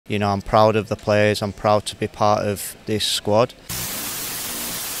I'm proud of the players. I'm proud to be part of this squad.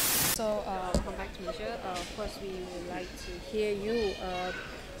 So, come back to Malaysia. Of course, we would like to hear you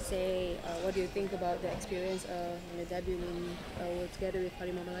say what do you think about the experience in the debut together with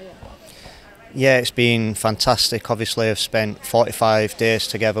Harimau Malaya? Yeah, it's been fantastic. Obviously, I've spent 45 days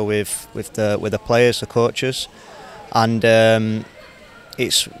together with the players, the coaches, and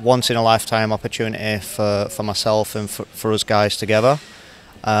it's once in a lifetime opportunity for myself and for us guys together.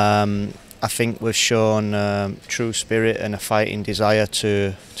 I think we've shown true spirit and a fighting desire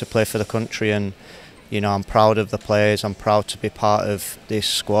to play for the country, and I'm proud of the players. I'm proud to be part of this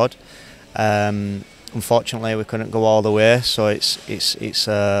squad. Unfortunately, we couldn't go all the way, so it's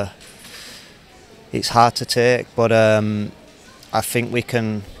hard to take, but I think we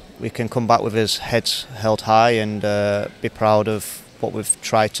can come back with his heads held high and be proud of what we've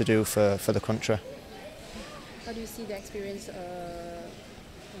tried to do for the country. How do you see the experience on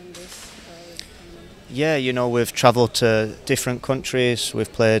this tournament? Yeah, we've travelled to different countries,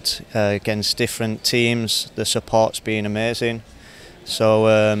 we've played against different teams, the support's been amazing. So,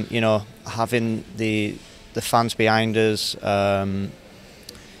 having the fans behind us,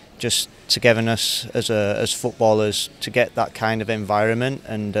 just togetherness as footballers, to get that kind of environment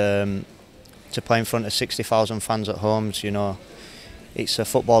and to play in front of 60,000 fans at home, it's a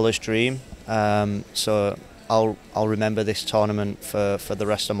footballer's dream. So I'll remember this tournament for the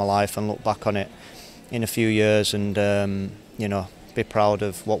rest of my life and look back on it in a few years and be proud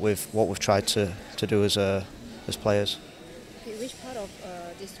of what we've tried to do as players. Okay, which part of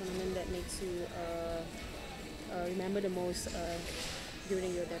this tournament that makes you remember the most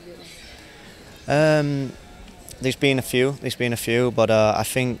during your debut? There's been a few, but I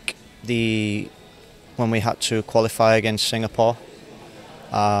think when we had to qualify against Singapore,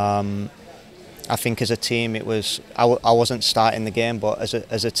 I think as a team it was, I wasn't starting the game, but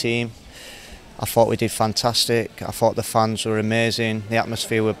as a team I thought we did fantastic. I thought the fans were amazing, the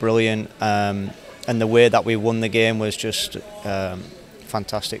atmosphere were brilliant, and the way that we won the game was just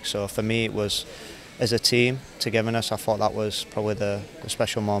fantastic. So for me it was, as a team, togetherness, I thought that was probably the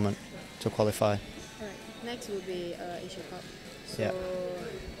special moment to qualify. Alright, next will be Asia Cup. So Yeah.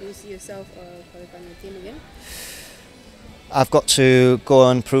 do you see yourself qualifying the team again? I've got to go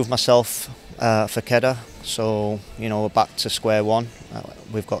and prove myself for KLIA, so we're back to square one.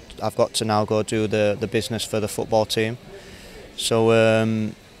 I've got to now go do the business for the football team. So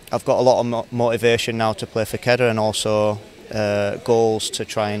I've got a lot of motivation now to play for KLIA, and also goals to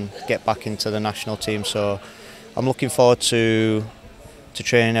try and get back into the national team. So I'm looking forward to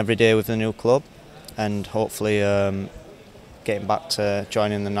training every day with the new club, and hopefully getting back to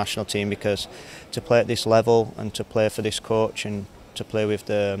joining the national team, because to play at this level and to play for this coach and to play with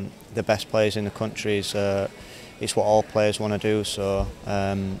the best players in the country is what all players want to do. So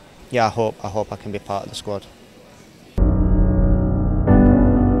yeah, I hope I can be part of the squad.